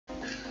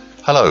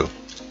Hello,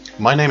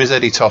 my name is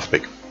Eddie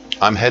Tofbig.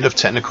 I'm Head of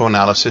Technical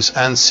Analysis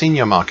and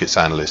Senior Markets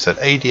Analyst at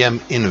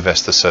ADM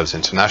Investor Service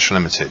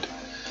International Limited.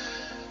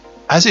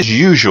 As is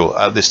usual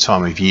at this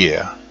time of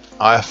year,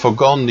 I have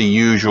forgone the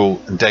usual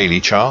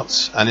daily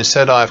charts and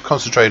instead I have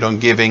concentrated on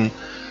giving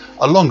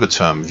a longer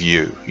term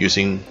view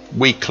using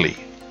weekly,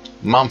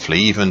 monthly,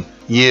 even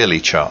yearly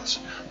charts,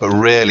 but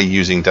rarely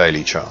using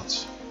daily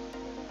charts.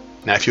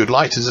 Now, if you would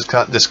like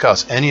to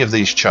discuss any of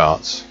these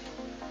charts,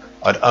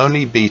 I'd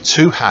only be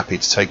too happy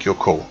to take your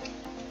call.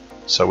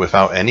 So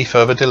without any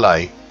further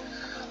delay,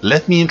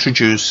 let me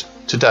introduce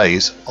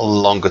today's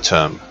longer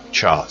term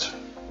chart.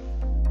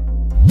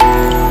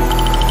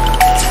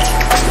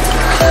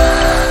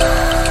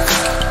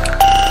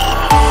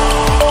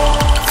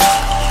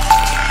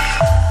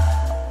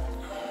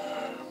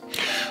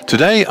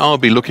 Today I'll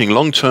be looking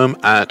long term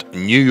at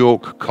New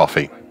York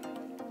coffee.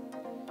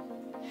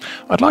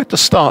 I'd like to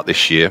start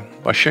this year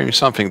by showing you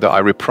something that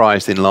I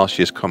reprised in last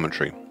year's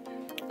commentary,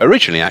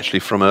 originally actually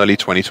from early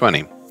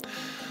 2020,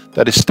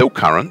 that is still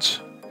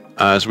current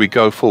as we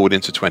go forward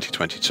into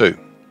 2022.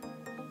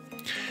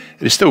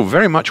 It is still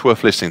very much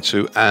worth listening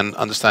to and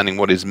understanding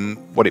what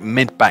it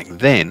meant back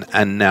then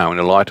and now in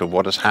the light of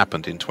what has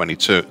happened in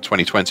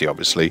 2020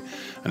 obviously,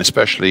 and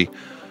especially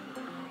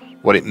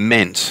what it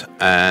meant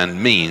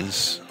and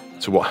means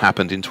to what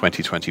happened in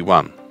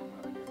 2021.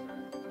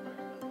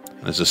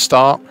 And as a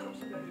start,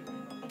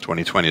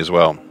 2020 as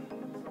well.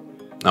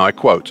 Now I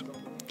quote,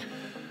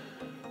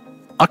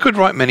 "I could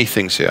write many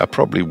things here, I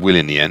probably will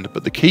in the end,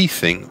 but the key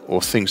thing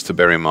or things to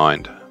bear in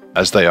mind,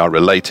 as they are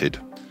related,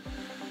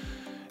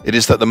 it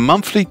is that the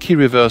monthly key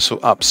reversal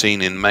up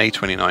seen in May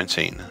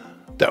 2019,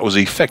 that was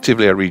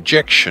effectively a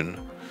rejection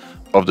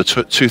of the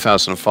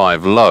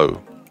 2005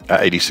 low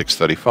at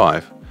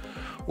 86.35,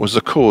 was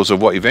the cause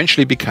of what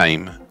eventually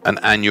became an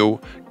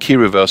annual key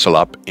reversal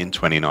up in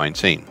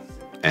 2019.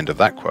 End of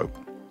that quote.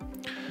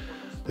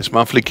 This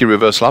monthly key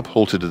reversal up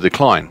halted the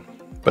decline,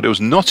 but it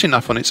was not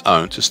enough on its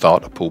own to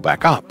start a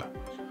pullback up.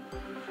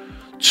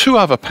 Two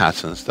other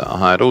patterns that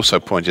I had also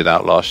pointed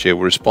out last year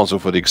were responsible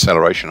for the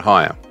acceleration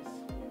higher.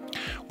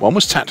 One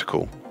was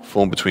tactical,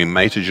 formed between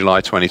May to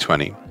July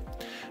 2020,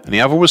 and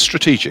the other was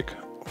strategic,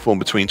 formed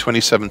between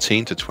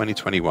 2017 to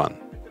 2021.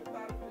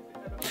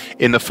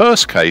 In the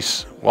first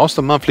case, whilst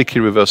the monthly key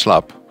reversal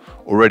up,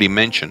 already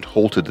mentioned,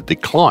 halted the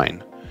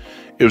decline,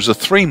 it was a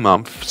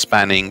 3-month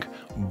spanning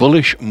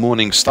bullish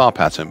morning star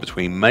pattern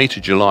between May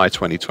to July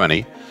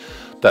 2020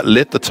 that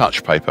lit the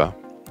touch paper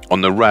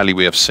on the rally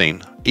we have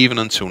seen even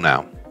until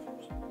now.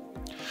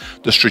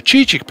 The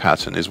strategic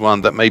pattern is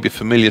one that may be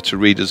familiar to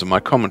readers of my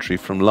commentary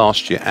from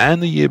last year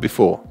and the year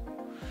before.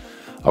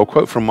 I'll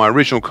quote from my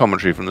original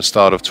commentary from the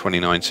start of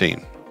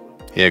 2019.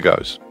 Here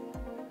goes.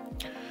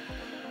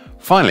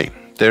 Finally,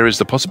 there is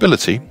the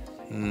possibility,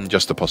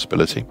 just a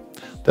possibility,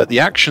 that the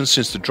action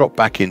since the drop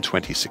back in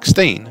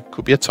 2016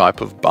 could be a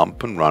type of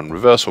bump and run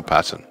reversal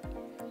pattern.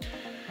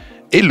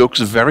 It looks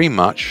very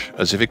much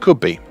as if it could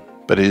be,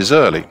 but it is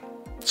early,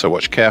 so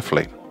watch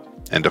carefully.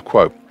 End of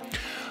quote.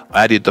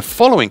 I added the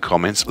following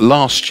comments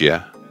last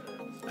year,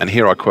 and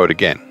here I quote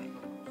again.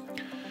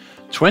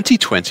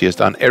 2020 has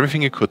done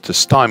everything it could to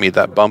stymie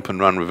that bump and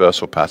run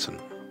reversal pattern.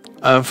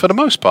 For the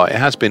most part, it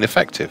has been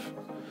effective.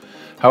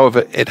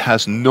 However, it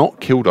has not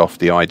killed off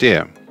the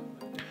idea.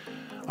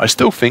 I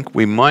still think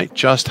we might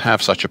just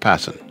have such a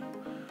pattern.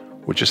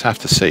 We'll just have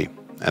to see.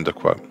 End of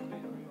quote.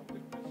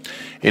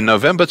 In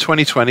November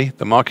 2020,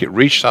 the market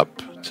reached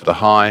up to the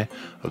high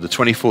of the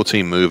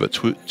 2014 move at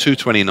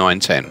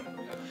 229.10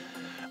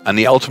 and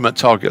the ultimate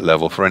target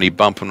level for any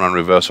bump and run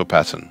reversal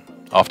pattern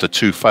after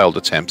 2 failed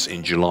attempts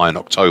in July and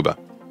October.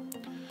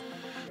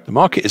 The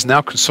market is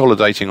now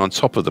consolidating on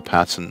top of the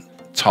pattern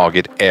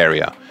target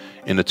area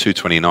in the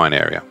 229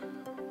 area.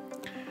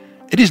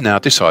 It is now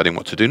deciding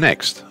what to do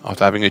next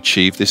after having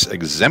achieved this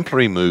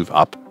exemplary move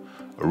up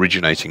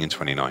originating in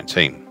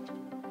 2019.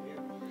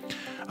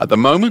 At the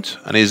moment,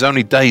 and it is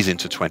only days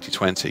into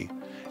 2020,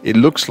 it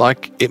looks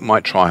like it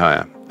might try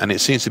higher, and it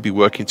seems to be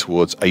working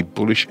towards a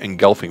bullish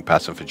engulfing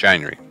pattern for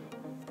January.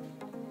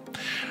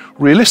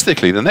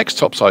 Realistically, the next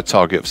topside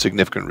target of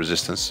significant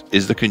resistance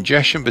is the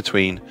congestion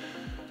between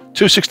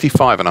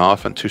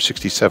 265.5 and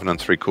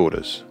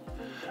 267.75.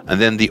 And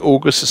then the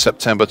August to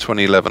September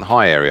 2011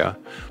 high area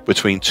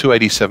between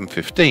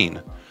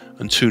 287.15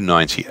 and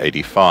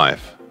 290.85.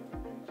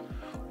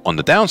 On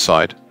the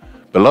downside,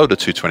 below the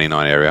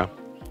 229 area,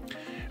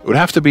 it would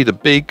have to be the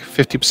big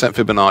 50%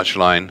 Fibonacci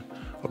line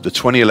of the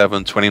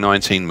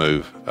 2011-2019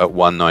 move at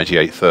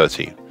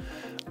 198.30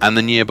 and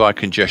the nearby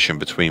congestion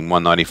between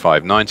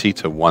 195.90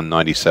 to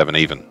 197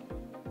 even.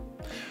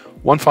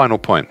 One final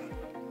point,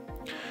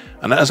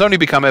 and that has only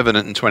become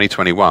evident in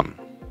 2021.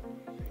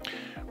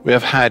 We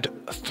have had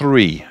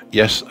 3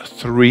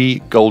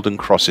 golden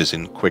crosses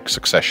in quick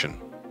succession.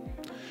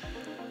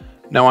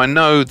 Now I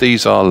know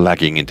these are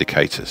lagging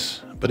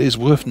indicators, but it is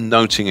worth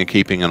noting and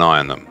keeping an eye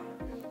on them.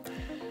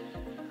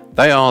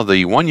 They are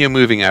the 1-year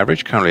moving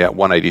average, currently at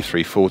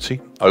 183.40,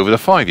 over the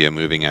 5-year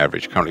moving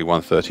average, currently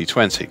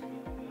 130.20.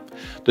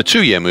 The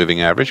 2-year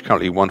moving average,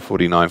 currently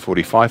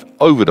 149.45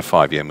 over the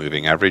 5-year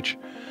moving average,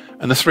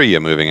 and the 3-year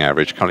moving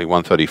average, currently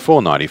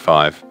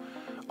 134.95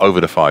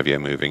 over the 5-year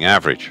moving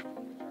average.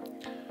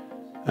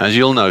 As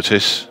you'll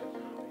notice,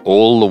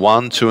 all the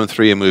 1, 2 and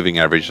 3-year moving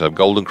averages have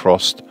golden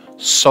crossed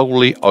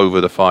solely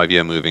over the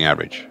 5-year moving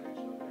average.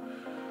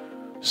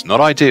 It's not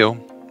ideal,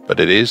 but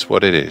it is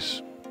what it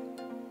is.